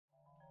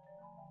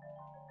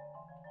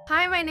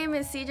Hi, my name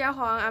is Sijia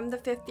Huang. I'm the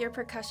 5th-year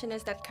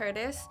percussionist at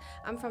Curtis.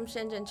 I'm from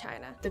Shenzhen,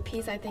 China. The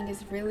piece I think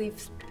is really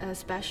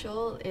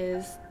special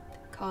is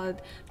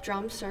called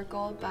Drum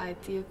Circle by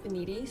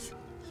Theophanides.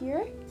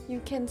 Here you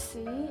can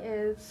see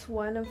it's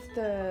one of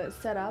the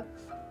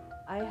setups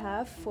I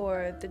have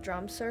for the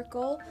drum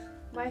circle.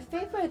 My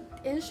favorite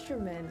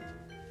instrument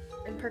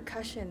in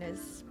percussion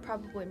is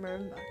probably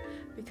marimba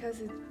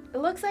because it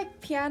looks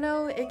like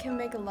piano. It can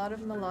make a lot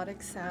of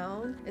melodic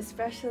sound,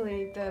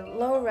 especially the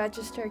low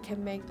register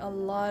can make a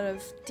lot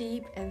of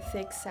deep and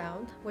thick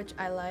sound, which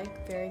I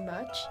like very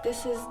much.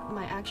 This is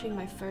actually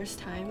my first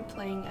time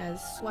playing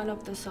as one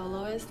of the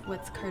soloists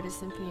with Curtis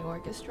Symphony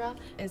Orchestra.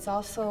 It's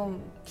also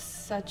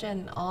such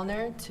an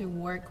honor to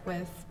work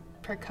with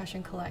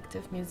percussion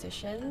collective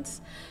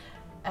musicians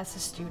as a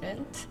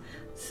student.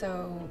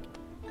 So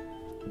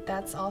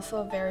that's also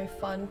a very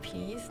fun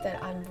piece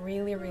that I'm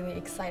really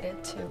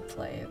excited to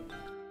play.